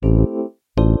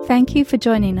Thank you for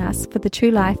joining us for the True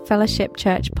Life Fellowship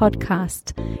Church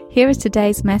podcast. Here is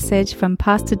today's message from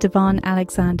Pastor DaVon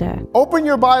Alexander. Open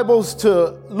your Bibles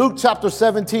to Luke chapter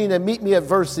 17 and meet me at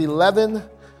verse 11.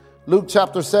 Luke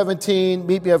chapter 17,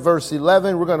 meet me at verse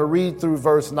 11. We're going to read through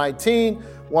verse 19.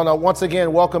 Want to once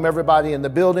again welcome everybody in the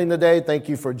building today. Thank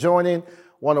you for joining.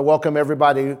 Want to welcome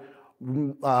everybody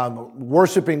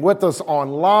worshiping with us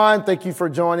online. Thank you for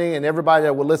joining, and everybody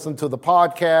that will listen to the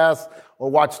podcast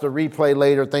or watch the replay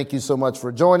later. Thank you so much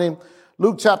for joining.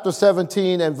 Luke chapter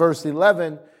 17 and verse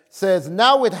 11 says,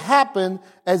 "Now it happened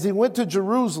as he went to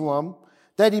Jerusalem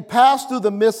that he passed through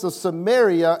the midst of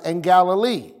Samaria and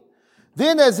Galilee.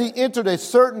 Then as he entered a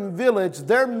certain village,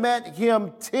 there met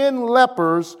him 10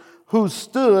 lepers who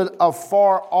stood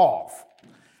afar off.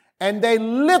 And they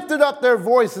lifted up their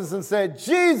voices and said,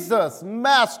 'Jesus,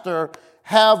 Master,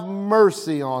 have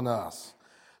mercy on us.'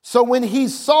 So when he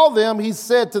saw them, he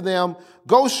said to them,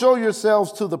 'Go show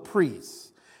yourselves to the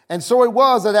priests.' And so it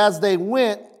was that as they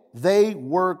went, they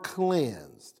were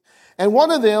cleansed. And one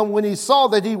of them, when he saw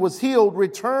that he was healed,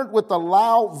 returned with a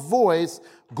loud voice,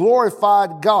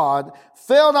 glorified God,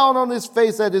 fell down on his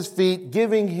face at his feet,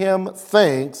 giving him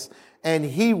thanks, and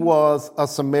he was a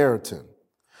Samaritan.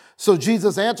 So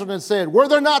Jesus answered and said, 'Were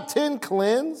there not 10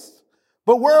 cleansed?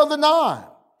 But where are the 9?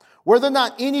 Were there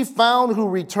not any found who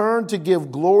returned to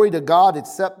give glory to God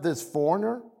except this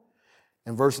foreigner?'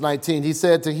 In verse 19, he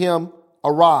said to him,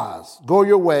 'Arise, go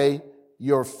your way,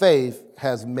 your faith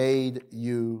has made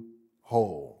you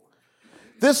whole.'"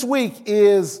 This week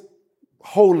is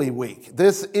Holy Week.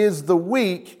 This is the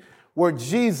week where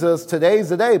Jesus, today's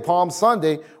the day, Palm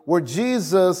Sunday, where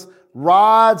Jesus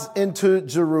rides into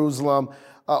Jerusalem,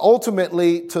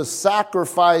 ultimately to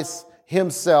sacrifice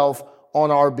himself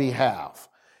on our behalf.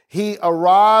 He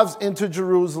arrives into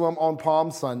Jerusalem on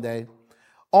Palm Sunday.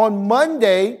 On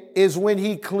Monday is when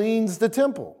he cleans the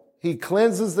temple. He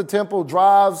cleanses the temple,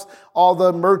 drives all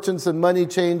the merchants and money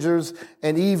changers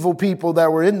and evil people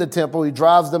that were in the temple. He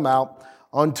drives them out.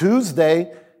 On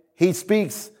Tuesday, he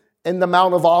speaks in the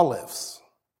Mount of Olives.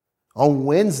 On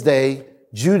Wednesday,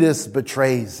 Judas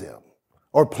betrays him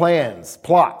or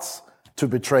plots to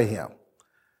betray him.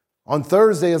 On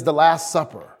Thursday is the Last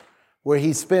Supper, where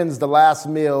he spends the last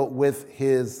meal with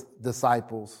his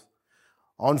disciples.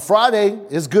 On Friday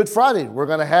is Good Friday. We're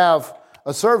going to have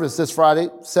a service this Friday,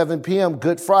 7 p.m.,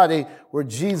 Good Friday, where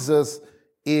Jesus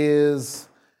dies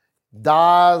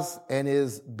and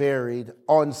is buried.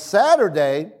 On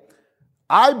Saturday,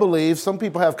 I believe, some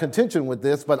people have contention with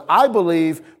this, but I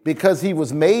believe because he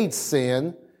was made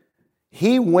sin,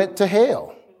 he went to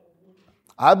hell.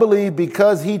 I believe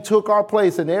because he took our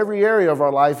place in every area of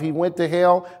our life, he went to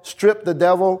hell, stripped the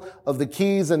devil of the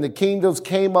keys and the kingdoms,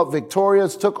 came up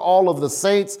victorious, took all of the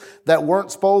saints that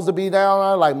weren't supposed to be down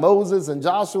there, like Moses and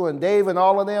Joshua and David and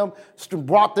all of them,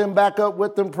 brought them back up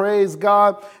with them, praise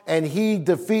God, and he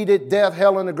defeated death,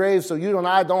 hell, and the grave, so you and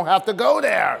I don't have to go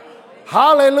there.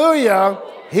 Hallelujah.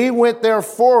 He went there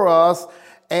for us,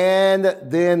 and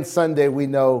then Sunday we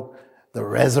know the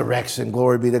resurrection,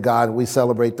 glory be to God. We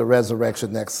celebrate the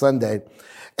resurrection next Sunday.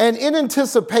 And in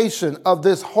anticipation of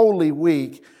this Holy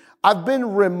Week, I've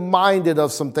been reminded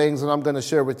of some things, and I'm going to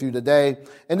share with you today.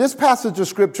 And this passage of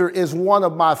Scripture is one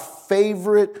of my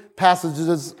favorite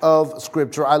passages of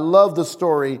Scripture. I love the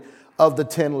story of the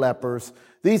 10 lepers.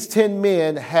 These 10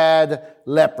 men had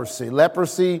leprosy.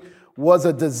 Leprosy was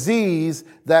a disease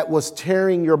that was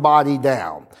tearing your body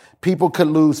down. People could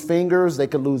lose fingers. They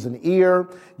could lose an ear.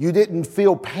 You didn't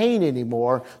feel pain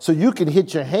anymore. So you could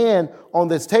hit your hand on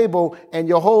this table and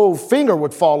your whole finger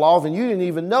would fall off and you didn't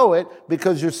even know it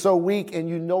because you're so weak and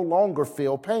you no longer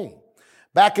feel pain.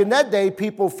 Back in that day,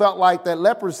 people felt like that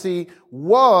leprosy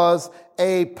was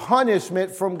a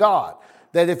punishment from God.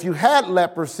 That if you had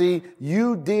leprosy,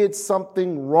 you did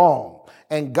something wrong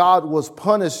and God was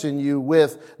punishing you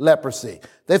with leprosy.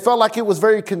 They felt like it was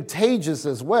very contagious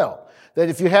as well. That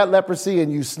if you had leprosy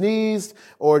and you sneezed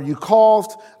or you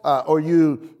coughed or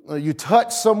you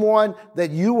touched someone,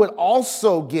 that you would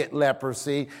also get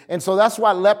leprosy. And so that's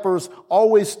why lepers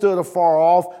always stood afar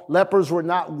off. Lepers were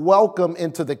not welcome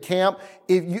into the camp.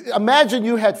 Imagine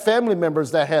you had family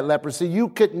members that had leprosy. You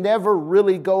could never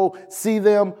really go see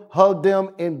them, hug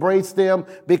them, embrace them,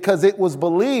 because it was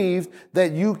believed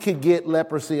that you could get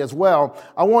leprosy as well.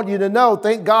 I want you to know,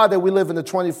 thank God that we live in the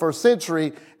 21st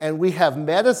century and we have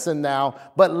medicine now,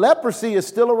 but leprosy is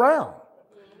still around.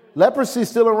 Leprosy is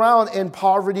still around in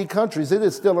poverty countries. It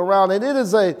is still around, and it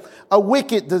is a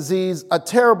wicked disease, a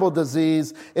terrible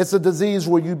disease. It's a disease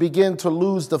where you begin to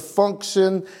lose the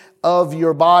function of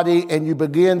your body and you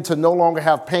begin to no longer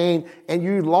have pain and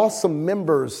you lost some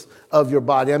members of your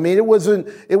body. I mean, it wasn't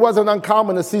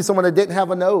uncommon to see someone that didn't have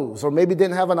a nose or maybe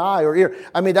didn't have an eye or ear.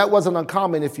 I mean, that wasn't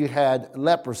uncommon if you had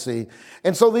leprosy.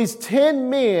 And so these 10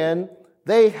 men,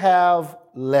 they have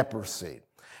leprosy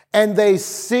and they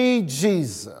see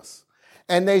Jesus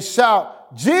and they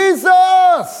shout,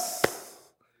 "Jesus,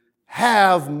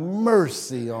 have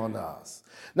mercy on us."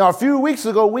 Now, a few weeks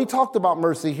ago, we talked about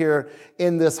mercy here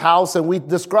in this house, and we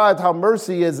described how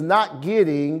mercy is not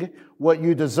getting what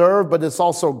you deserve, but it's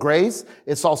also grace,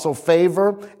 it's also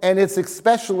favor, and it's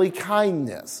especially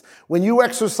kindness. When you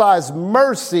exercise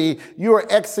mercy, you are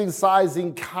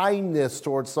exercising kindness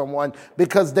towards someone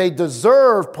because they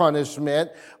deserve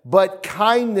punishment, but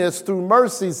kindness through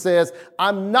mercy says,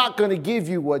 I'm not going to give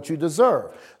you what you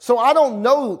deserve. So I don't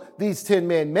know these 10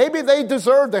 men. Maybe they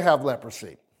deserve to have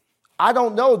leprosy. I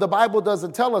don't know. The Bible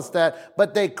doesn't tell us that,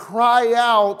 but they cry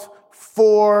out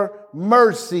for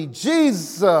mercy.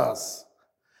 Jesus,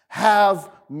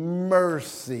 have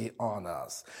mercy on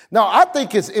us. Now, I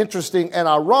think it's interesting and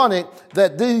ironic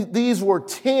that these were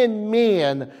 10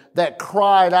 men that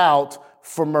cried out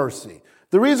for mercy.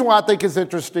 The reason why I think it's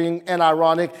interesting and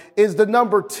ironic is the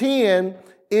number 10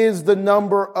 is the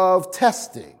number of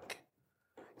testing.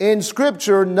 In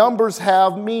Scripture, numbers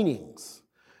have meanings.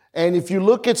 And if you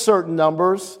look at certain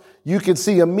numbers, you can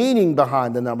see a meaning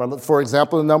behind the number. For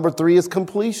example, the number 3 is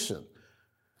completion.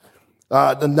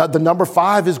 The number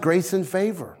 5 is grace and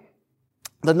favor.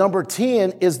 The number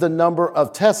 10 is the number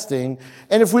of testing.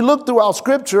 And if we look throughout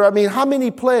Scripture, I mean, how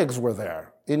many plagues were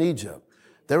there in Egypt?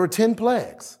 There were 10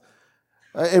 plagues.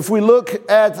 If we look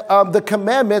at the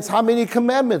commandments, how many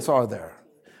commandments are there?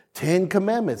 10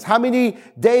 commandments. How many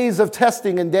days of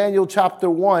testing in Daniel chapter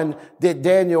 1 did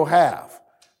Daniel have?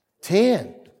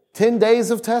 10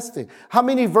 days of testing. How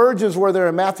many virgins were there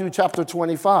in Matthew chapter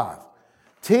 25?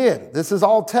 10. This is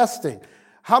all testing.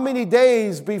 How many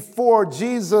days before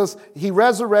Jesus, he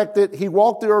resurrected, he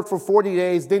walked the earth for 40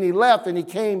 days, then he left and he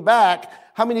came back.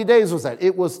 How many days was that?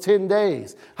 It was 10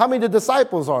 days. How many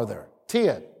disciples are there?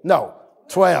 10. No,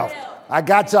 12. I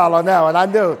got y'all on that one. I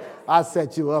knew I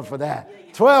set you up for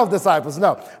that. 12 disciples.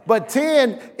 No, but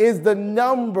 10 is the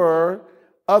number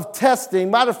of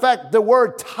testing. Matter of fact, the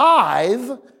word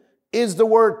tithe is the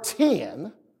word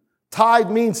 10. Tithe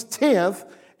means tenth,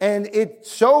 and it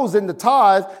shows in the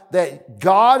tithe that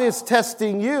God is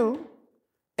testing you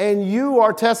and you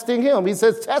are testing him. He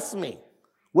says, test me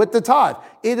with the tithe.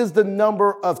 It is the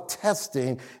number of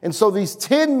testing. And so these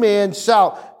 10 men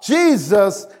shout,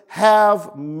 Jesus,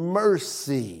 have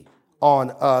mercy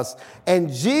on us.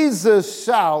 And Jesus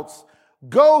shouts,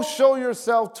 go show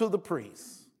yourself to the priest.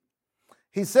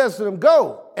 He says to them,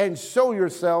 go and show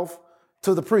yourself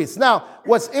to the priest. Now,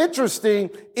 what's interesting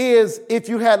is if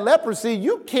you had leprosy,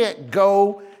 you can't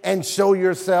go and show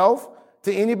yourself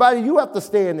to anybody. You have to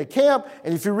stay in the camp.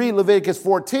 And if you read Leviticus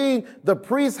 14, the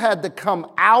priest had to come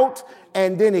out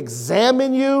and then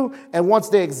examine you. And once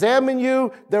they examined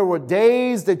you, there were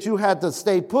days that you had to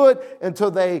stay put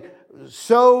until they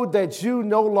showed that you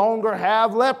no longer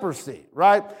have leprosy,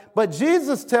 right? But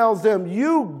Jesus tells them,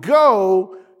 you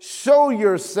go show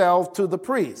yourself to the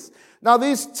priest. Now,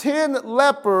 these 10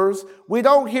 lepers, we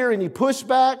don't hear any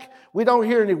pushback. We don't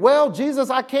hear any, well, Jesus,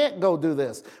 I can't go do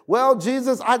this. Well,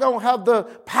 Jesus, I don't have the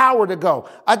power to go.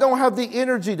 I don't have the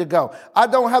energy to go. I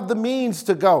don't have the means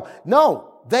to go.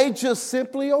 No, they just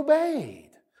simply obeyed.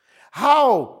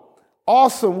 How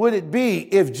awesome would it be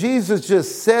if Jesus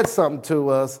just said something to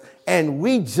us and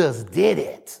we just did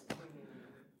it?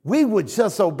 We would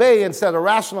just obey instead of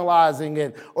rationalizing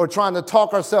it or trying to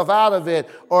talk ourselves out of it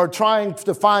or trying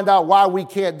to find out why we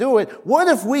can't do it. What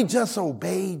if we just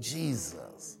obey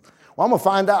Jesus? Well, I'm going to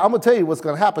find out. I'm going to tell you what's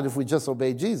going to happen if we just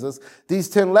obey Jesus. These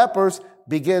 10 lepers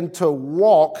begin to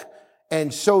walk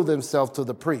and show themselves to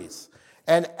the priest.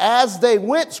 And as they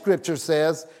went, Scripture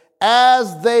says,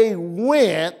 as they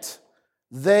went,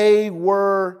 they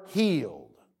were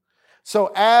healed.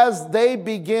 So as they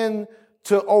begin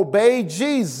to obey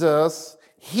Jesus,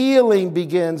 healing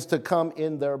begins to come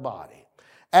in their body.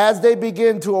 As they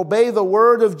begin to obey the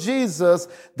word of Jesus,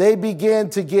 they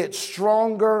begin to get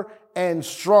stronger and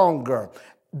stronger.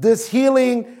 This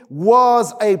healing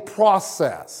was a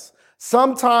process.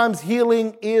 Sometimes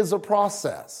healing is a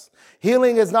process.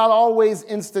 Healing is not always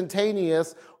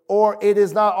instantaneous, or it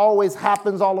is not always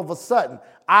happens all of a sudden.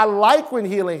 I like when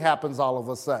healing happens all of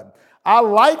a sudden. I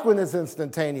like when it's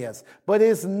instantaneous, but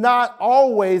it's not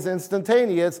always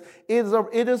instantaneous.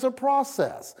 It is a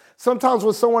process. Sometimes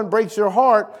when someone breaks your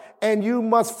heart and you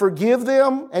must forgive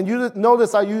them, and you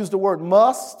notice I use the word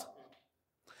must.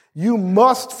 You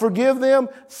must forgive them.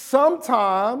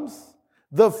 Sometimes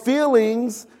the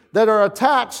feelings that are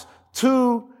attached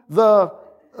to the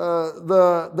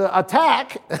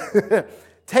attack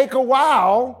take a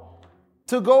while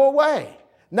to go away.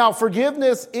 Now,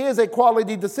 forgiveness is a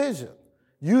quality decision.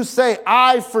 You say,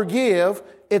 I forgive.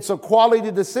 It's a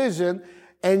quality decision,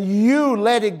 and you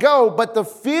let it go. But the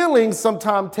feelings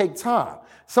sometimes take time.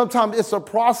 Sometimes it's a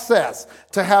process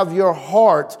to have your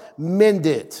heart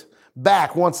mended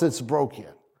back once it's broken.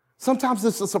 Sometimes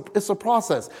it's a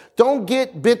process. Don't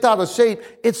get bent out of shape.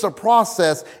 It's a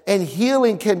process, and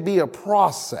healing can be a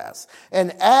process.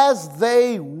 And as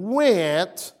they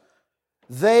went,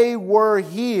 they were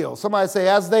healed. Somebody say,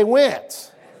 as they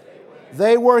went,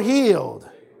 they were healed.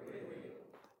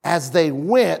 As they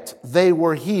went, they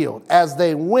were healed. As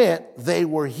they went, they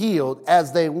were healed.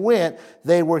 As they went,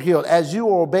 they were healed. As you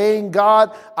are obeying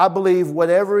God, I believe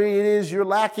whatever it is you're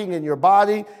lacking in your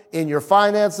body, in your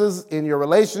finances, in your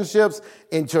relationships,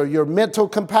 into your mental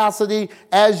capacity,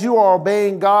 as you are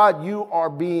obeying God, you are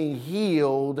being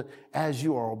healed as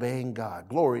you are obeying God.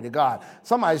 Glory to God.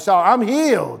 Somebody shout, I'm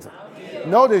healed. I'm healed.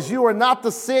 Notice you are not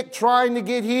the sick trying to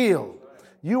get healed.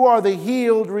 You are the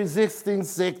healed resisting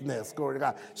sickness. Glory to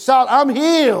God. Shout, I'm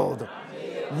healed. I'm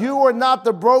healed. You are not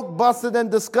the broke, busted, and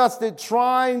disgusted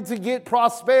trying to get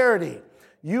prosperity.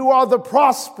 You are the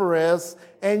prosperous,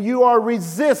 and you are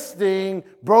resisting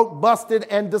broke, busted,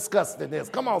 and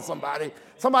disgustedness. Come on, somebody.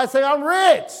 Somebody say, I'm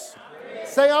rich.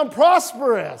 Say, I'm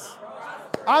prosperous.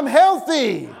 I'm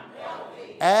healthy.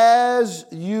 As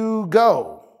you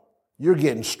go, you're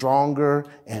getting stronger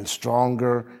and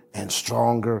stronger and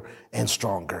stronger and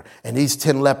stronger. And these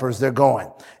 10 lepers, they're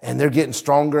going, and they're getting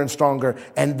stronger and stronger.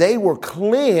 And they were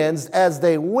cleansed as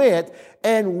they went.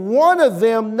 And one of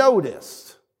them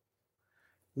noticed.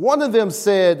 One of them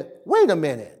said, wait a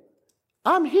minute,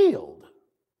 I'm healed.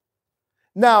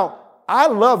 Now, I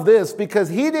love this because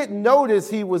he didn't notice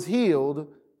he was healed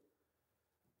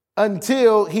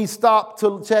until he stopped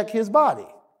to check his body.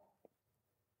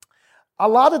 A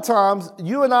lot of times,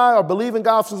 you and I are believing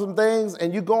God for some things,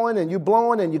 and you're going and you're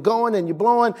blowing and you're going and you're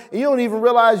blowing, and you don't even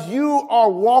realize you are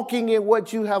walking in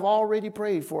what you have already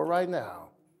prayed for right now.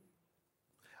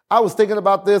 I was thinking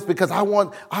about this because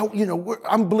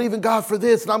I'm believing God for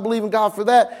this and I'm believing God for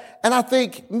that. And I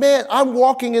think, man, I'm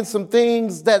walking in some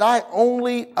things that I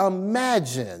only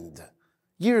imagined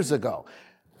years ago.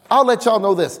 I'll let y'all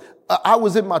know this. I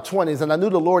was in my 20s and I knew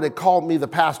the Lord had called me the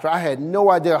pastor. I had no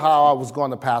idea how I was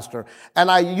going to pastor. And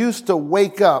I used to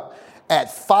wake up at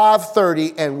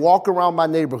 5:30 and walk around my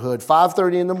neighborhood,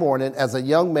 5:30 in the morning as a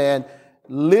young man,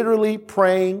 literally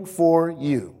praying for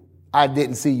you. I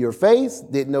didn't see your face,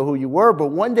 didn't know who you were, but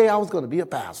one day I was going to be a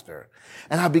pastor.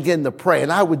 And I began to pray,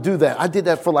 and I would do that. I did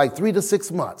that for like 3 to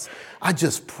 6 months. I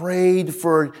just prayed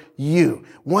for you.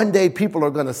 One day people are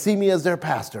going to see me as their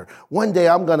pastor. One day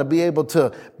I'm going to be able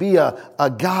to be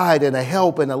a guide and a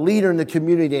help and a leader in the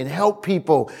community and help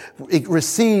people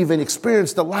receive and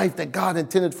experience the life that God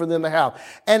intended for them to have.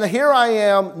 And here I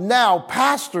am now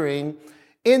pastoring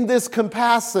in this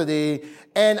capacity,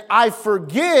 and I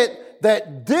forget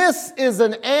that this is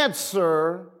an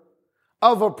answer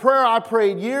of a prayer I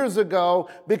prayed years ago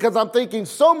because I'm thinking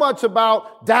so much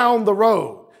about down the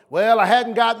road. Well, I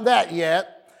hadn't gotten that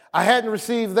yet. I hadn't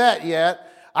received that yet.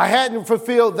 I hadn't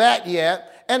fulfilled that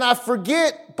yet. And I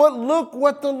forget, but look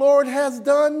what the Lord has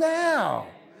done now.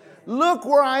 Look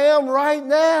where I am right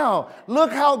now.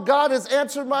 Look how God has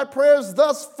answered my prayers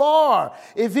thus far.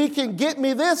 If he can get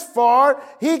me this far,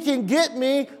 he can get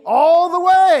me all the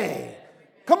way.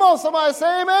 Come on, somebody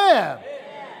say amen.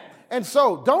 And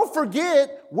so don't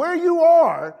forget where you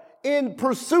are in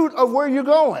pursuit of where you're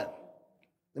going.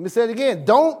 Let me say it again.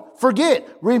 Don't forget.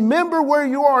 Remember where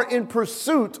you are in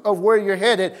pursuit of where you're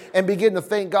headed and begin to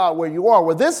thank God where you are.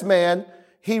 Well, this man,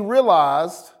 he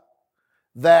realized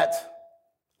that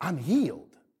I'm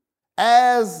healed.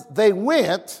 As they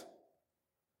went,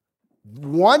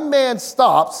 one man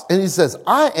stops and he says,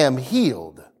 I am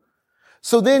healed.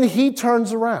 So then he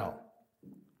turns around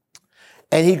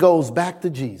and he goes back to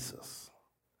Jesus.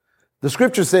 The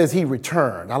scripture says he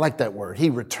returned. I like that word.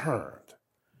 He returned.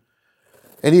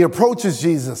 And he approaches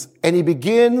Jesus and he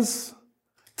begins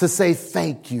to say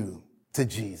thank you to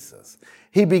Jesus.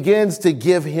 He begins to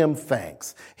give him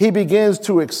thanks. He begins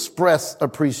to express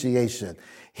appreciation.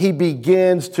 He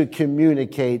begins to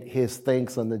communicate his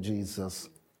thanks unto Jesus.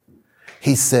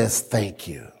 He says thank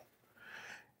you.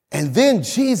 And then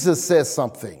Jesus says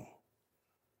something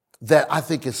that I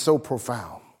think is so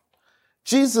profound.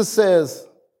 Jesus says,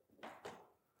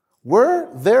 were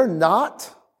there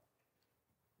not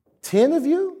 10 of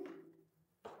you?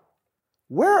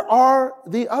 Where are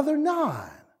the other 9?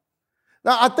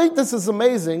 Now, I think this is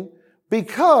amazing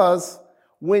because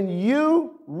when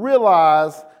you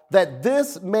realize that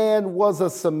this man was a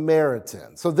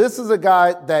Samaritan, so this is a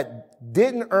guy that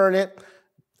didn't earn it,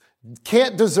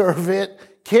 can't deserve it,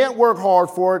 can't work hard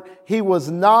for it. He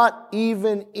was not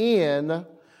even in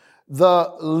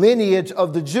the lineage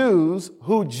of the Jews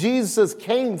who Jesus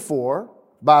came for,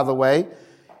 by the way.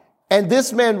 And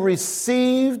this man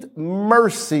received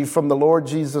mercy from the Lord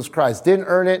Jesus Christ. Didn't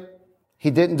earn it.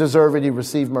 He didn't deserve it. He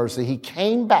received mercy. He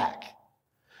came back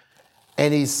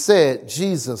and he said,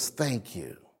 Jesus, thank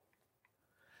you.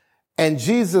 And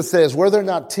Jesus says, were there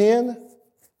not 10?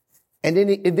 And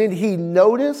then he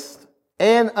noticed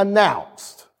and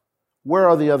announced, where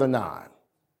are the other 9?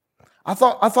 I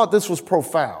thought this was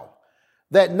profound.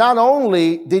 That not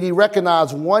only did he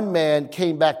recognize one man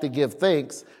came back to give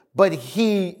thanks, but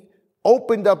he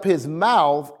opened up his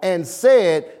mouth and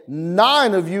said,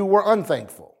 9 of you were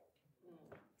unthankful.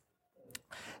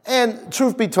 And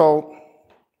truth be told,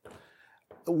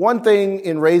 one thing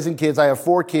in raising kids, I have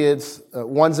 4 kids,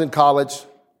 one's in college.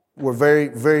 We're very,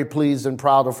 very pleased and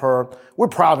proud of her. We're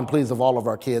proud and pleased of all of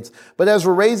our kids. But as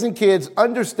we're raising kids,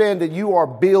 understand that you are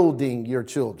building your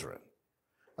children.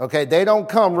 Okay, they don't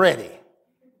come ready.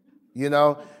 You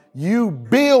know, you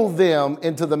build them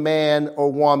into the man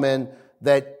or woman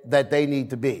that they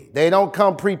need to be. They don't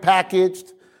come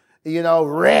prepackaged,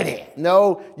 ready.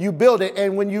 No, you build it.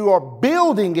 And when you are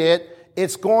building it,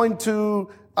 it's going to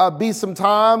be some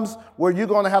times where you're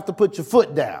going to have to put your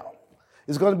foot down.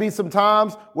 It's going to be some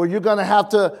times where you're going to have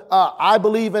to, I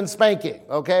believe in spanking,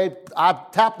 okay? I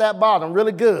tap that bottom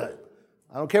really good.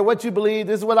 I don't care what you believe.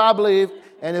 This is what I believe,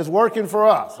 and it's working for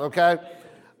us, okay? There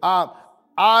are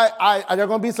going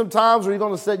to be some times where you're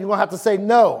going to have to say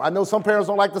no. I know some parents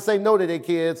don't like to say no to their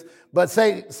kids, but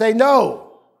say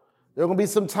no. There are going to be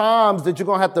some times that you're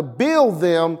going to have to build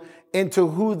them into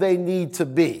who they need to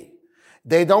be.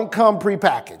 They don't come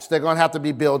prepackaged. They're going to have to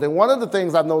be built. And one of the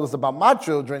things I've noticed about my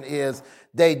children is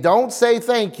they don't say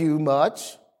thank you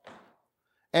much,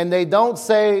 and they don't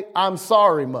say I'm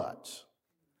sorry much.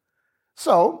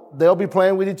 So they'll be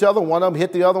playing with each other. One of them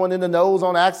hit the other one in the nose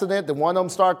on accident. Then one of them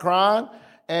start crying,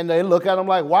 and they look at them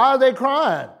like, why are they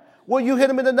crying? Well, you hit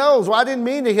them in the nose. Well, I didn't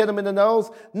mean to hit them in the nose.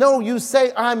 No, you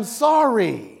say I'm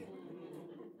sorry.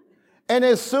 And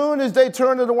as soon as they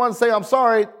turn to the one and say, I'm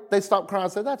sorry, they stop crying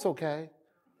and say, that's okay.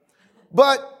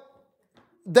 But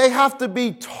they have to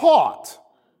be taught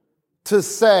to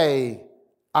say,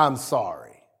 I'm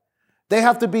sorry. They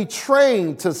have to be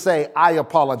trained to say, I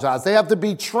apologize. They have to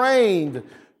be trained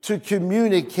to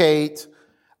communicate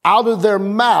out of their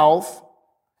mouth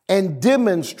and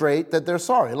demonstrate that they're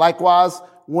sorry. Likewise,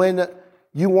 when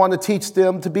you want to teach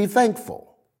them to be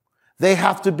thankful, they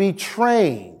have to be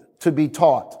trained to be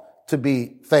taught to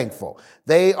be thankful.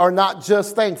 They are not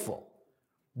just thankful.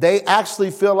 They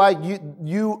actually feel like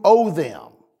you owe them.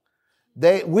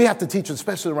 We have to teach them,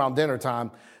 especially around dinner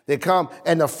time. They come,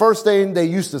 and the first thing they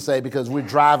used to say, because we're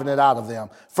driving it out of them,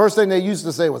 first thing they used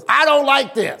to say was, I don't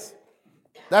like this.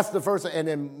 That's the first thing. And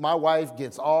then my wife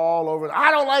gets all over it. I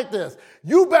don't like this.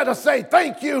 You better say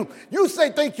thank you. You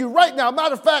say thank you right now.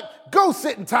 Matter of fact, go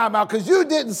sit in timeout because you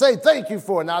didn't say thank you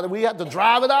for it. Now that we have to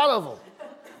drive it out of them.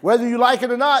 Whether you like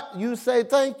it or not, you say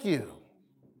thank you.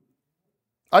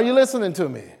 Are you listening to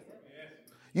me?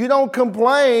 You don't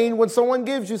complain when someone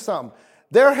gives you something.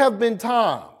 There have been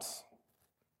times,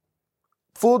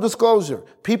 full disclosure,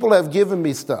 people have given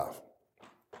me stuff.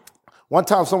 One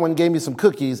time someone gave me some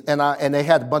cookies and they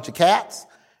had a bunch of cats,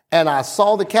 and I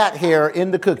saw the cat hair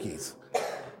in the cookies.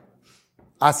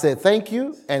 I said thank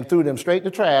you and threw them straight in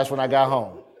the trash when I got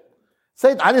home.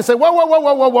 I didn't say,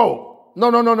 whoa.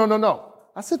 No.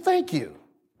 I said, thank you.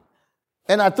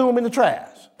 And I threw them in the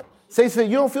trash. He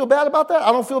said, you don't feel bad about that? I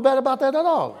don't feel bad about that at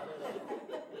all.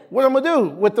 What am I going to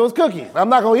do with those cookies? I'm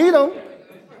not going to eat them.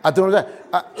 I threw them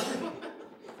in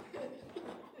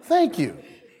thank you.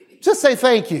 Just say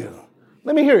thank you.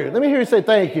 Let me hear you. Let me hear you say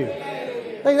thank you.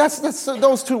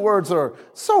 Those 2 words are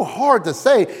so hard to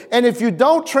say. And if you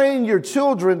don't train your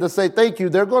children to say thank you,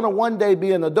 they're going to one day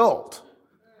be an adult.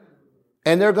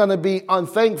 And they're going to be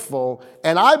unthankful.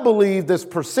 And I believe this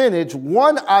percentage,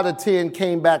 1 out of 10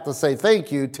 came back to say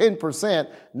thank you, 10%,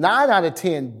 9 out of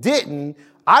 10 didn't.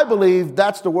 I believe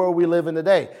that's the world we live in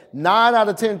today. 9 out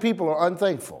of 10 people are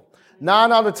unthankful.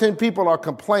 9 out of 10 people are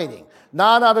complaining.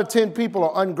 9 out of 10 people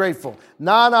are ungrateful.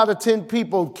 9 out of 10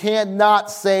 people cannot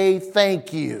say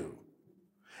thank you.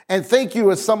 And thank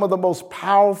you is some of the most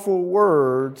powerful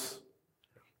words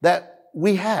that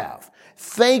we have.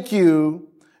 Thank you.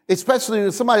 Especially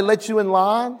if somebody lets you in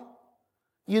line,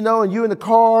 and you're in the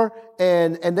car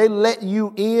and they let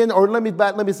you in, or let me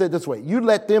say it this way. You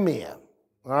let them in.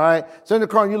 All right? So in the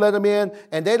car, you let them in,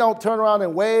 and they don't turn around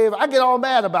and wave. I get all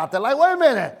mad about that. Like, wait a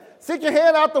minute. Stick your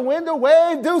hand out the window,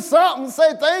 wave, do something,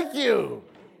 say thank you.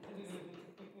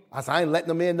 I said, I ain't letting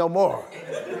them in no more.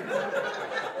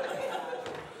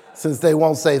 Since they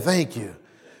won't say thank you.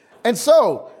 And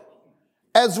so,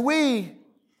 as we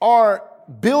are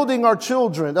building our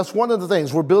children, that's one of the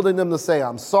things. We're building them to say,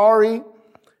 I'm sorry.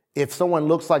 If someone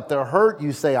looks like they're hurt,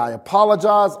 you say, I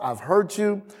apologize, I've hurt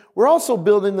you. We're also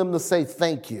building them to say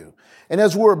thank you. And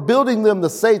as we're building them to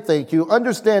say thank you,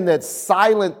 understand that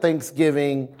silent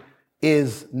thanksgiving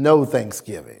is no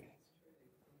thanksgiving.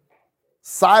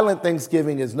 Silent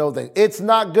thanksgiving is no thing. It's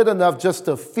not good enough just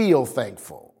to feel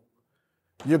thankful.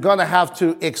 You're going to have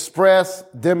to express,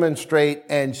 demonstrate,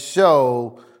 and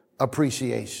show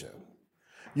appreciation.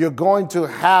 You're going to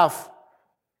have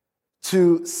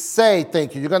to say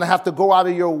thank you. You're going to have to go out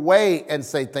of your way and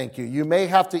say thank you. You may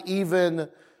have to even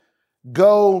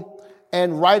go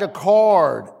and write a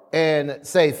card and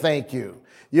say thank you.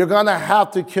 You're going to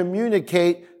have to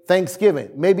communicate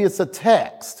thanksgiving. Maybe it's a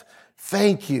text.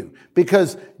 Thank you.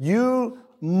 Because you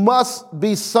must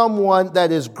be someone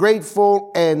that is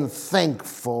grateful and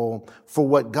thankful for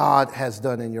what God has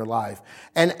done in your life.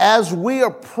 And as we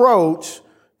approach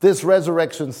this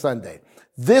Resurrection Sunday,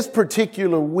 this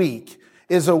particular week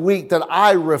is a week that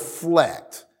I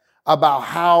reflect about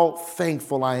how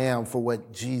thankful I am for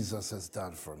what Jesus has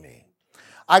done for me.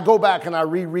 I go back and I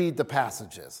reread the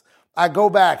passages. I go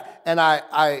back and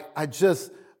I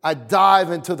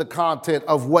dive into the content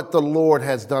of what the Lord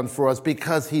has done for us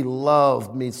because he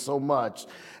loved me so much.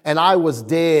 And I was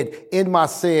dead in my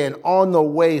sin on the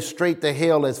way straight to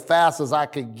hell as fast as I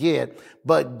could get.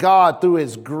 But God, through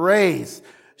his grace,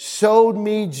 showed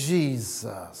me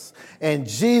Jesus. And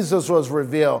Jesus was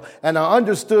revealed. And I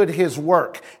understood his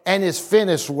work and his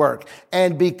finished work.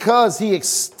 And because he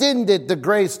extended the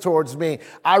grace towards me,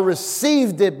 I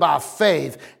received it by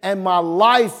faith. And my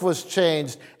life was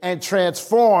changed and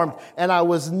transformed. And I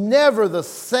was never the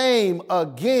same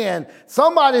again.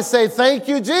 Somebody say, thank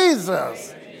you,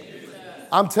 Jesus.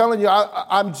 I'm telling you,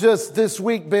 I'm just this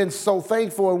week been so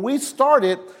thankful. And we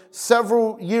started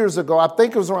several years ago, I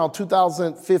think it was around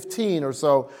 2015 or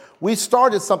so, we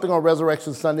started something on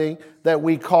Resurrection Sunday that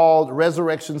we called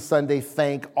Resurrection Sunday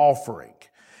Thank Offering.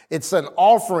 It's an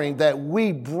offering that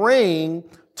we bring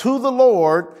to the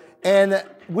Lord and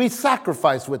we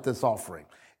sacrifice with this offering.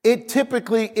 It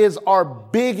typically is our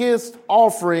biggest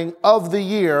offering of the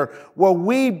year where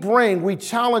we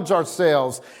challenge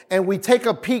ourselves and we take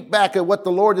a peek back at what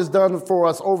the Lord has done for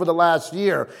us over the last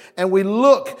year. And we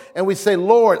look and we say,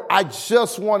 Lord, I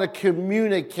just want to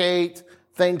communicate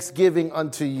thanksgiving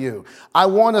unto you. I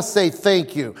want to say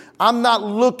thank you. I'm not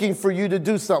looking for you to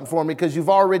do something for me because you've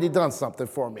already done something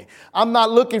for me. I'm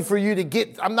not looking to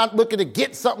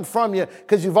get something from you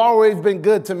because you've always been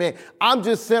good to me. I'm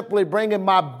just simply bringing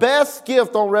my best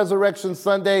gift on Resurrection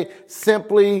Sunday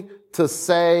simply to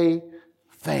say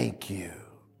thank you.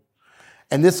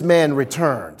 And this man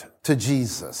returned to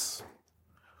Jesus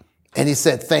and he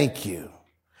said, thank you.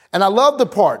 And I love the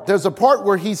part. There's a part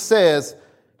where he says,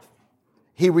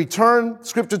 he returned,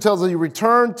 scripture tells us he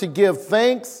returned to give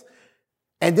thanks.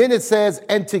 And then it says,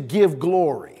 and to give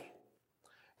glory.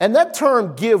 And that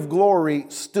term give glory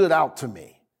stood out to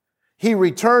me. He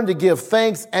returned to give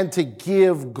thanks and to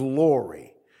give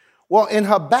glory. Well, in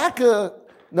Haggai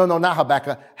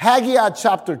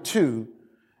chapter 2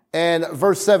 and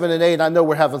verse 7 and 8, I know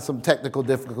we're having some technical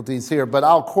difficulties here, but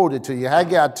I'll quote it to you.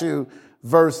 Haggai 2,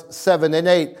 verse 7 and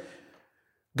 8.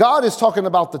 God is talking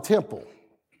about the temple.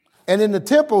 And in the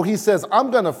temple, he says,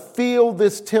 I'm going to fill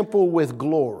this temple with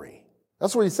glory.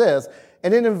 That's what he says.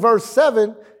 And then in verse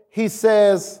 7, he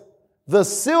says, the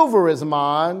silver is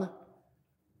mine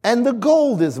and the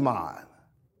gold is mine.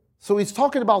 So he's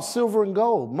talking about silver and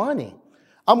gold, money.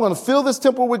 I'm going to fill this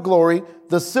temple with glory.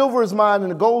 The silver is mine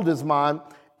and the gold is mine.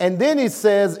 And then he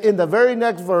says in the very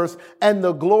next verse, and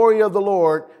the glory of the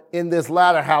Lord in this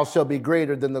latter house shall be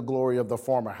greater than the glory of the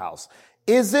former house.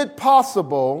 Is it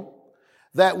possible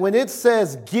that when it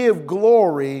says give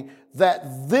glory,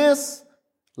 that this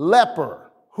leper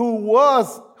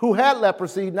who had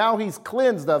leprosy, now he's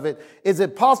cleansed of it, is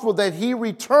it possible that he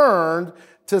returned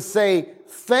to say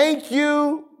thank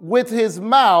you with his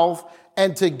mouth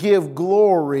and to give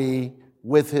glory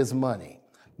with his money?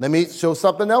 Let me show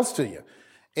something else to you.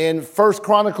 In 1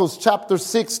 Chronicles chapter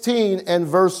 16 and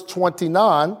verse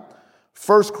 29,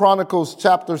 1 Chronicles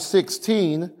chapter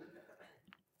 16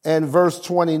 and verse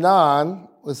 29,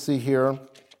 let's see here.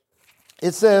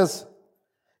 It says,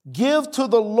 give to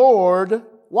the Lord,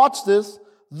 watch this,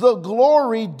 the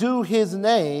glory due his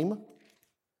name,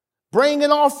 bring an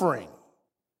offering.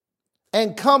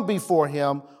 and come before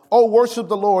him. Oh, worship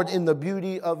the Lord in the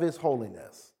beauty of his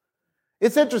holiness.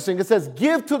 It's interesting. It says,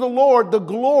 give to the Lord the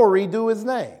glory due his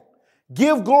name.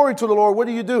 Give glory to the Lord. What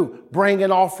do? Bring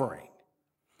an offering.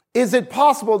 Is it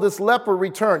possible this leper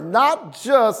returned, not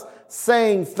just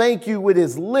saying thank you with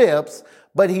his lips,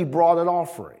 but he brought an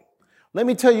offering? Let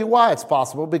me tell you why it's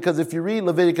possible, because if you read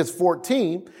Leviticus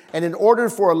 14, and in order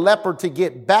for a leper to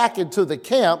get back into the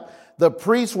camp, the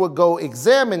priest would go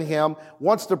examine him.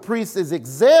 Once the priest has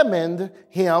examined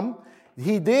him,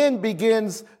 he then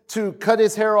begins to cut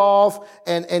his hair off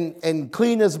and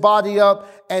clean his body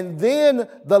up. And then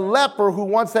the leper who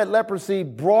wants that leprosy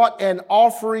brought an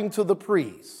offering to the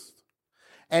priest.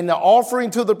 And the offering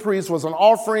to the priest was an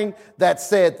offering that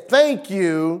said, thank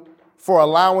you for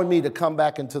allowing me to come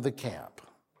back into the camp.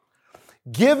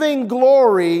 Giving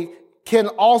glory can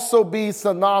also be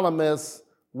synonymous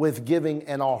with giving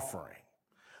an offering.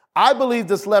 I believe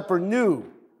this leper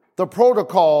knew the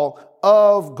protocol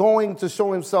of going to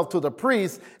show himself to the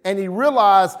priest, and he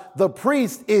realized the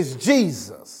priest is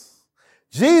Jesus.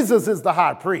 Jesus is the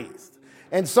high priest.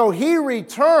 And so he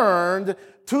returned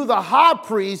to the high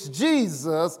priest,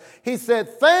 Jesus. He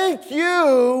said, thank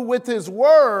you with his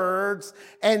words.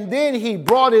 And then he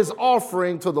brought his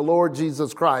offering to the Lord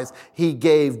Jesus Christ. He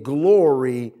gave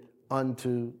glory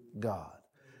unto God.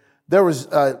 There was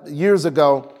years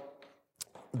ago,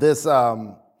 this,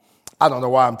 I don't know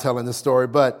why I'm telling this story,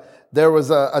 but there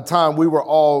was a time we were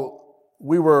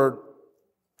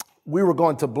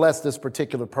going to bless this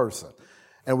particular person,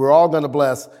 and we're all going to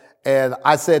bless. And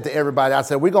I said to everybody, I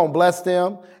said, we're going to bless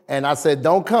them. And I said,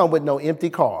 don't come with no empty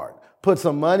card. Put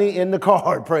some money in the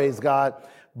card, praise God.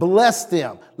 Bless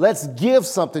them. Let's give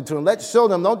something to them. Let's show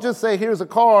them. Don't just say, here's a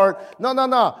card.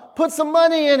 No. Put some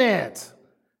money in it.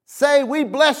 Say, we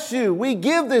bless you. We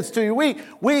give this to you.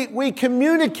 We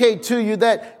communicate to you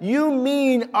that you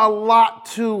mean a lot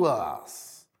to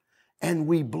us. And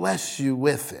we bless you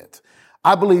with it.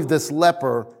 I believe this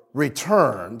leper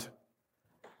returned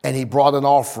and he brought an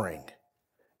offering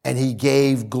and he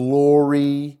gave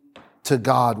glory to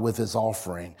God with his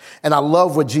offering. And I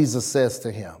love what Jesus says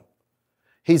to him.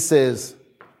 He says,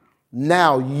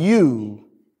 now you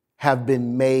have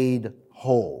been made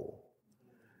whole.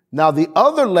 Now the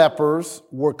other lepers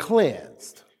were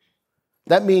cleansed.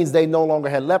 That means they no longer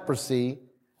had leprosy,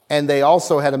 and they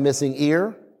also had a missing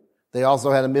ear. They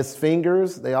also had a missed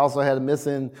fingers. They also had a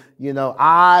missing,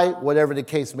 eye, whatever the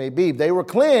case may be. They were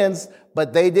cleansed,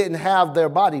 but they didn't have their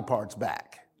body parts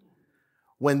back.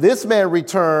 When this man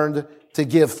returned to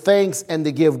give thanks and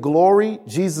to give glory,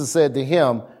 Jesus said to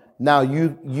him, now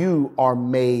you are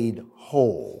made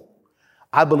whole.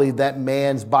 I believe that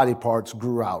man's body parts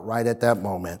grew out right at that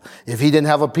moment. If he didn't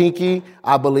have a pinky,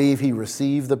 I believe he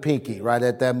received the pinky right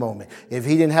at that moment. If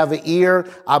he didn't have an ear,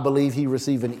 I believe he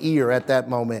received an ear at that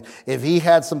moment. If he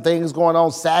had some things going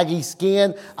on, saggy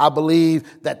skin, I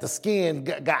believe that the skin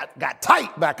got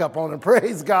tight back up on him,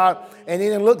 praise God, and he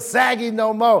didn't look saggy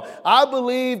no more. I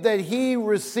believe that he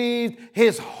received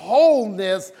his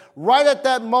wholeness right at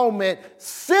that moment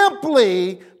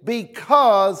simply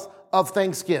because of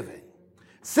Thanksgiving.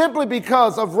 Simply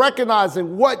because of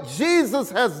recognizing what Jesus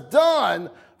has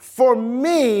done for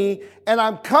me, and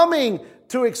I'm coming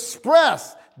to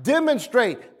express,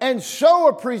 demonstrate, and show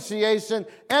appreciation,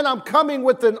 and I'm coming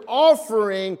with an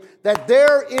offering that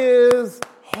there is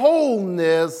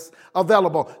wholeness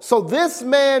available. So this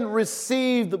man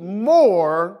received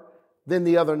more than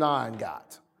the other 9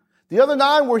 got. The other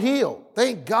 9 were healed.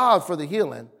 Thank God for the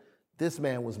healing. This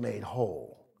man was made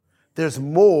whole. There's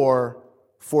more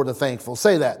for the thankful.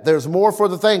 Say that. There's more for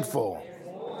the thankful.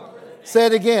 Say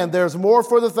it again. There's more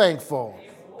for the thankful.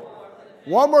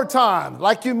 One more time,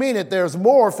 like you mean it. There's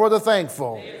more for the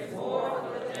thankful.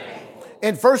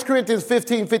 In 1 Corinthians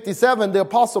 15:57, the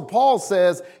Apostle Paul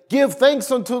says, give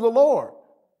thanks unto the Lord,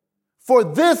 for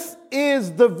this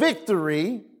is the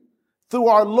victory through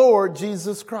our Lord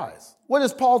Jesus Christ. What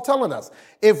is Paul telling us?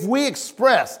 If we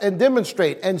express and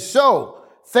demonstrate and show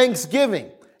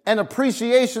thanksgiving and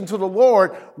appreciation to the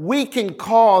Lord, we can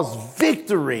cause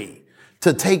victory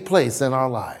to take place in our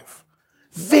life.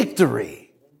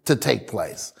 Victory to take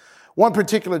place. One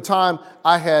particular time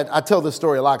I tell this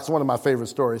story a lot, it's one of my favorite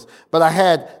stories, but I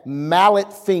had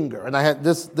mallet finger, and I had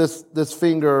this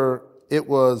finger, it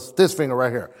was this finger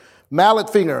right here, mallet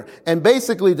finger, and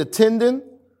basically the tendon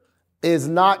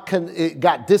it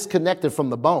got disconnected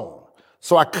from the bone.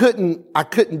 So I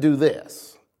couldn't do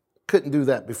this. Couldn't do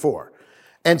that before.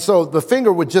 And so the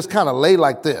finger would just kind of lay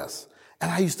like this. And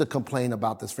I used to complain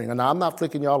about this finger. Now, I'm not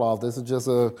flicking y'all off. This is just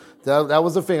that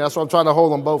was a finger. That's why I'm trying to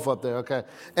hold them both up there, okay?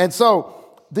 And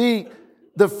so the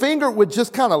the finger would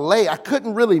just kind of lay. I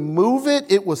couldn't really move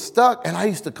it. It was stuck, and I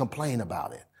used to complain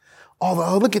about it.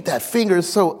 Oh, look at that finger. It's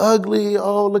so ugly.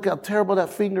 Oh, look how terrible that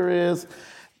finger is.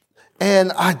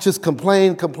 And I just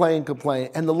complained.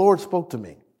 And the Lord spoke to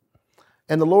me.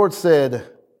 And the Lord said,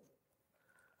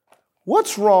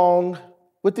 what's wrong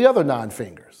with the other 9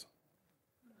 fingers?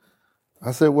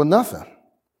 I said, well, nothing.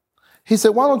 He said,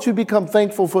 why don't you become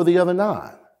thankful for the other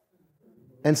 9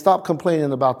 and stop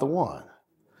complaining about the one?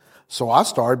 So I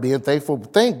started being thankful.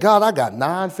 Thank God I got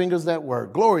 9 fingers that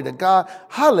work. Glory to God.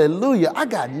 Hallelujah. I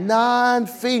got 9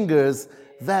 fingers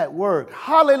that work.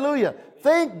 Hallelujah.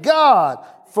 Thank God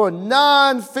for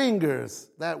 9 fingers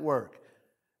that work.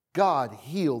 God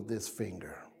healed this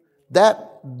finger.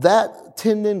 That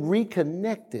tendon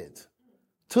reconnected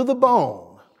to the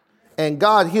bone, and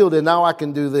God healed it. Now I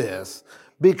can do this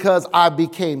because I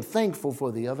became thankful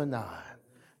for the other 9.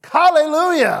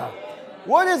 Hallelujah.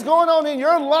 What is going on in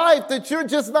your life that you're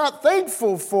just not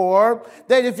thankful for,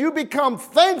 that if you become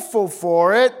thankful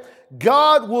for it,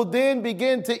 God will then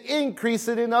begin to increase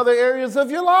it in other areas of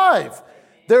your life?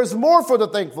 There's more for the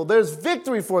thankful. There's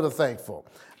victory for the thankful.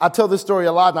 I tell this story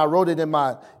a lot, and I wrote it in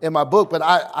my book,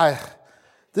 but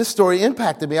this story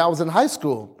impacted me. I was in high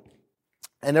school,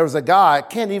 and there was a guy, I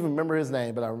can't even remember his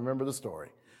name, but I remember the story.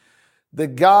 The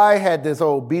guy had this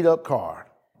old beat-up car.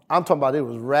 I'm talking about it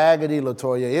was raggedy,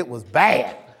 LaToya. It was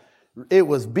bad. It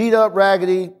was beat up,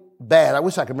 raggedy, bad. I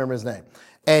wish I could remember his name.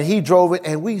 And he drove it,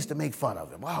 and we used to make fun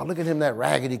of him. Wow, look at him, that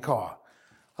raggedy car.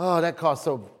 Oh, that car's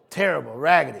so terrible,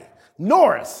 raggedy.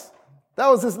 Norris, that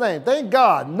was his name. Thank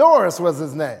God, Norris was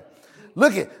his name.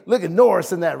 Look at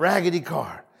Norris in that raggedy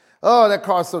car. Oh, that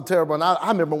car's so terrible. And I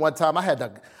remember one time I had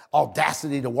the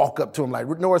audacity to walk up to him like,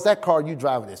 Norris, that car you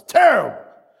driving is terrible.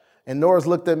 And Norris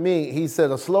looked at me. He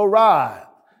said, a slow ride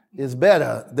is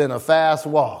better than a fast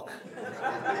walk.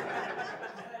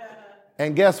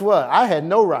 And guess what? I had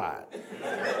no ride.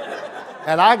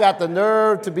 And I got the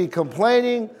nerve to be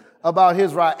complaining about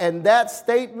his ride. And that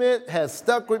statement has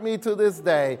stuck with me to this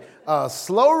day. A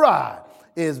slow ride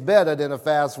is better than a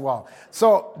fast walk.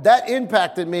 So that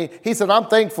impacted me. He said, I'm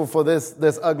thankful for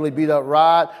this ugly beat up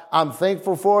ride. I'm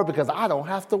thankful for it because I don't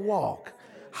have to walk.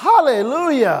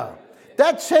 Hallelujah.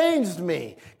 That changed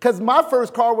me because my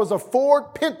first car was a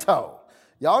Ford Pinto.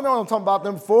 Y'all know what I'm talking about,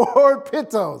 them Ford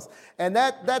Pintos. And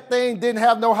that thing didn't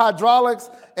have no hydraulics,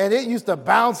 and it used to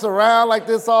bounce around like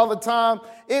this all the time.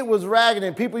 It was raggedy,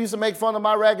 and people used to make fun of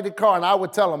my raggedy car, and I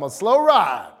would tell them a slow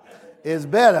ride is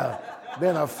better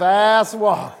than a fast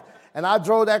walk. And I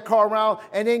drove that car around,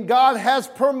 and then God has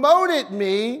promoted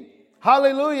me,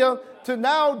 hallelujah, to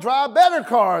now drive better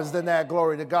cars than that,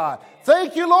 glory to God.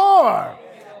 Thank you, Lord.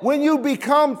 When you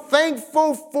become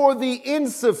thankful for the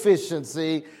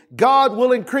insufficiency, God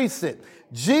will increase it.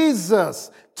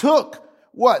 Jesus took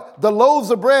the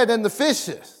loaves of bread and the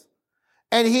fishes,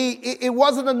 and it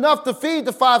wasn't enough to feed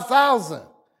the 5,000,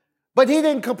 but he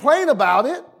didn't complain about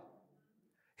it.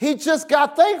 He just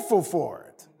got thankful for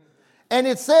it. And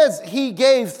it says he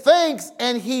gave thanks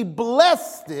and he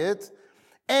blessed it,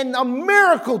 and a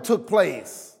miracle took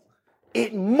place.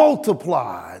 It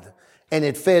multiplied. And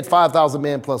it fed 5,000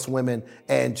 men plus women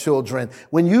and children.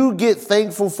 When you get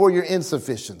thankful for your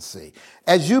insufficiency,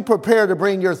 as you prepare to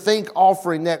bring your thank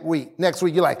offering next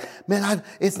week, you're like, man,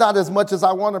 it's not as much as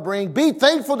I want to bring. Be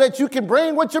thankful that you can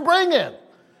bring what you're bringing.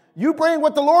 You bring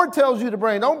what the Lord tells you to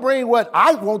bring. Don't bring what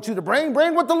I want you to bring.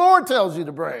 Bring what the Lord tells you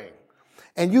to bring.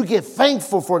 And you get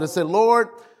thankful for it and say, Lord,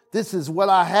 this is what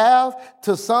I have.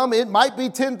 To some, it might be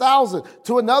 10,000.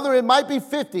 To another, it might be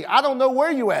 50. I don't know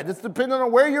where you're at. It's depending on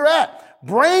where you're at.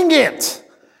 Bring it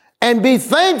and be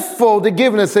thankful to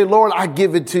give it and say, Lord, I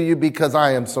give it to you because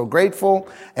I am so grateful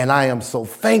and I am so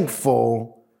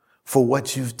thankful for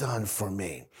what you've done for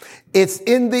me. It's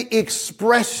in the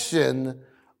expression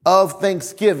of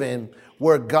thanksgiving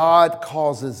where God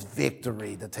causes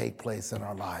victory to take place in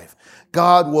our life.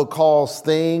 God will cause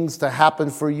things to happen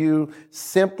for you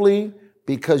simply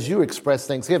because you express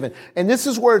thanksgiving. And this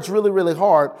is where it's really, really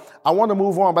hard. I want to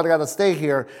move on, but I got to stay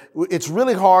here. It's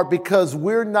really hard because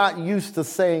we're not used to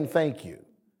saying thank you.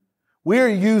 We're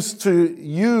used to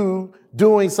you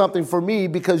doing something for me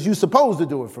because you're supposed to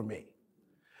do it for me.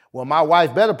 Well, my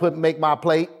wife better make my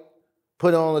plate,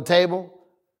 put it on the table.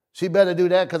 She better do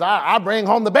that because I bring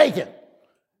home the bacon.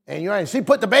 And she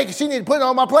put the bacon, she need to put it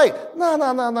on my plate.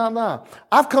 No.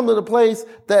 I've come to the place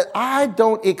that I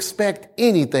don't expect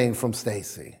anything from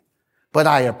Stacy, but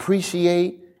I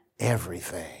appreciate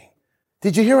everything.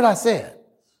 Did you hear what I said?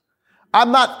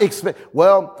 I'm not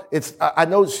I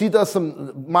know she does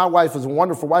my wife is a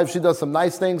wonderful wife. She does some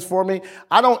nice things for me.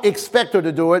 I don't expect her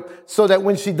to do it so that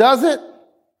when she does it,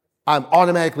 I'm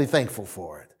automatically thankful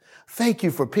for it. Thank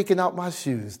you for picking out my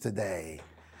shoes today.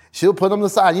 She'll put them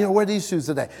aside. You know, where are these shoes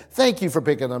today? Thank you for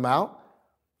picking them out.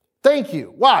 Thank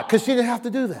you. Why? Because she didn't have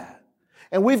to do that.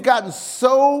 And we've gotten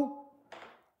so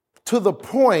to the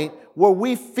point where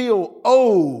we feel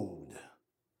owed,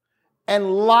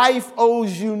 and life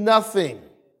owes you nothing.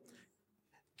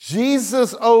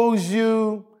 Jesus owes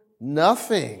you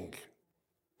nothing.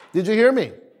 Did you hear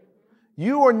me?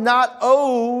 You are not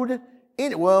owed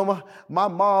any. Well, my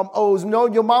mom owes. No,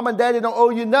 your mom and daddy don't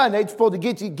owe you nothing. They're supposed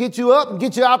to get you up and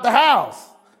get you out the house.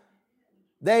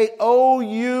 They owe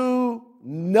you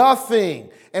nothing.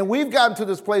 And we've gotten to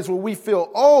this place where we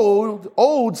feel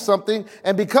owed something.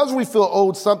 And because we feel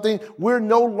owed something, we're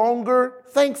no longer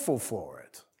thankful for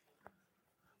it.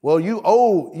 Well, you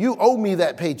owe me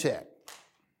that paycheck.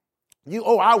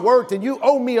 I worked and you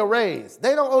owe me a raise.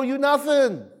 They don't owe you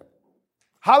nothing.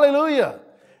 Hallelujah.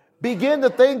 Begin to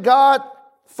thank God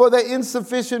for the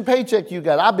insufficient paycheck you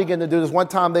got. I began to do this one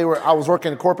time. I was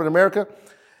working in corporate America,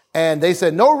 and they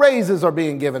said no raises are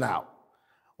being given out.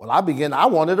 Well, I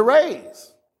wanted a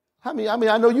raise. I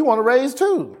know you want a raise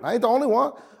too. I ain't the only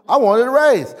one. I wanted a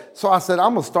raise. So I said,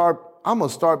 I'm going to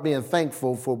start being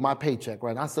thankful for my paycheck,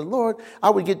 right? I said, Lord,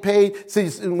 I would get paid. See,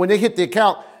 when they hit the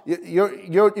account,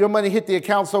 your money hit the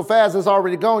account so fast, it's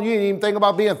already gone. You didn't even think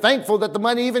about being thankful that the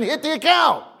money even hit the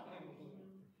account.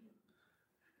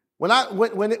 When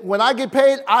I get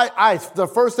paid, the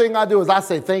first thing I do is I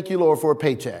say, thank you, Lord, for a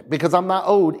paycheck, because I'm not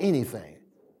owed anything.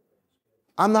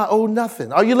 I'm not owed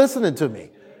nothing. Are you listening to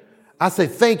me? I say,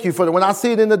 thank you for it. When I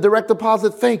see it in the direct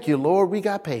deposit, thank you, Lord, we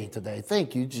got paid today.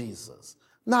 Thank you, Jesus.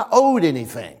 Not owed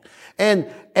anything.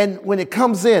 And when it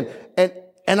comes in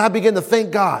and I begin to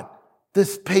thank God,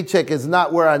 this paycheck is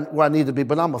not where I need to be,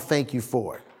 but I'm going to thank you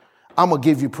for it. I'm going to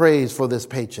give you praise for this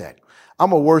paycheck. I'm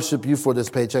going to worship you for this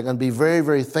paycheck and be very,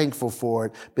 very thankful for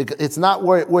it, because it's not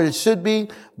where it should be,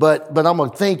 but I'm going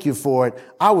to thank you for it.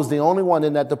 I was the only one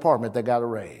in that department that got a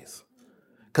raise,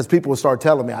 because people would start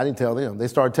telling me. I didn't tell them. They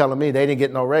started telling me they didn't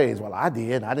get no raise. Well, I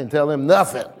did. I didn't tell them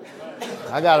nothing.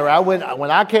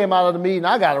 When I came out of the meeting,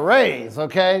 I got a raise,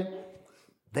 okay?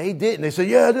 They didn't. They said,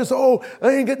 yeah, I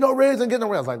ain't getting no raise, I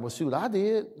was like, well, shoot, I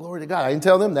did. Glory to God. I didn't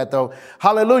tell them that, though.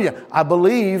 Hallelujah. I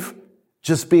believe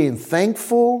just being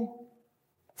thankful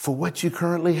for what you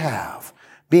currently have.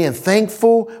 Being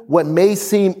thankful, what may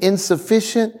seem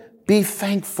insufficient, be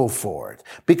thankful for it,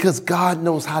 because God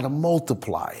knows how to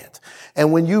multiply it.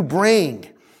 And when you bring,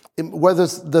 whether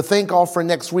it's the thank offering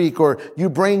next week or you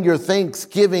bring your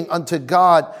thanksgiving unto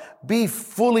God, be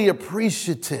fully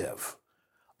appreciative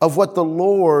of what the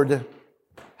Lord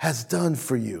has done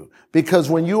for you.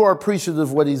 Because when you are appreciative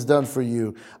of what he's done for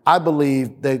you, I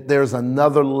believe that there's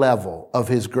another level of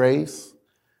his grace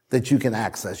that you can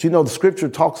access. You know, the scripture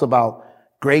talks about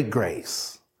great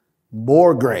grace,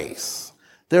 more grace.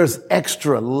 There's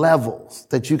extra levels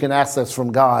that you can access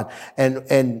from God.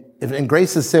 And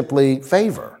grace is simply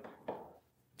favor.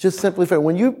 Just simply favor.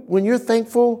 When you're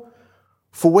thankful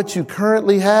for what you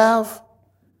currently have,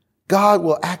 God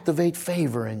will activate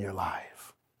favor in your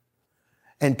life.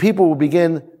 And people will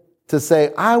begin to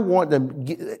say, I want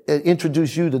to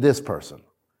introduce you to this person.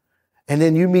 And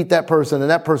then you meet that person, and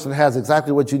that person has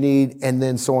exactly what you need, and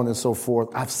then so on and so forth.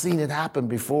 I've seen it happen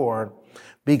before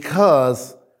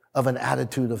because of an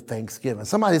attitude of thanksgiving.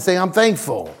 Somebody say, I'm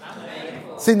thankful. I'm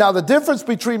thankful. See, now the difference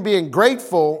between being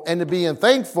grateful and being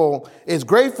thankful is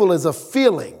grateful is a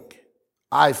feeling.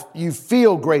 You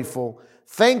feel grateful.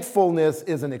 Thankfulness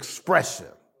is an expression.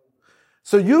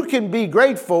 So you can be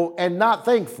grateful and not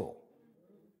thankful.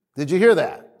 Did you hear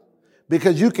that?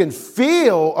 Because you can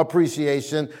feel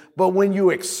appreciation, but when you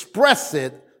express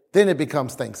it, then it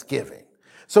becomes thanksgiving.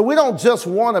 So we don't just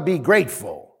want to be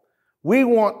grateful. We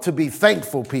want to be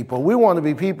thankful people. We want to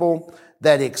be people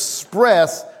that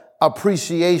express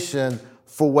appreciation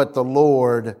for what the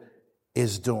Lord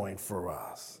is doing for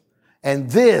us.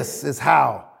 And this is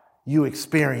how you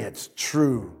experience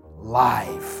true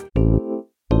life.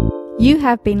 You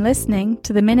have been listening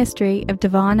to the ministry of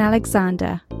DaVon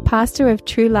Alexander, pastor of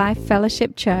True Life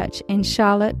Fellowship Church in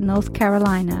Charlotte, North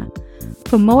Carolina.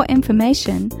 For more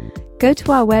information, go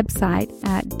to our website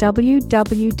at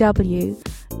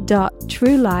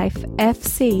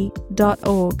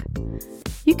www.truelifefc.org.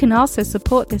 You can also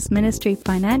support this ministry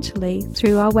financially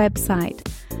through our website.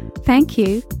 Thank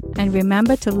you, and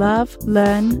remember to love,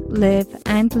 learn, live,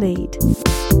 and lead.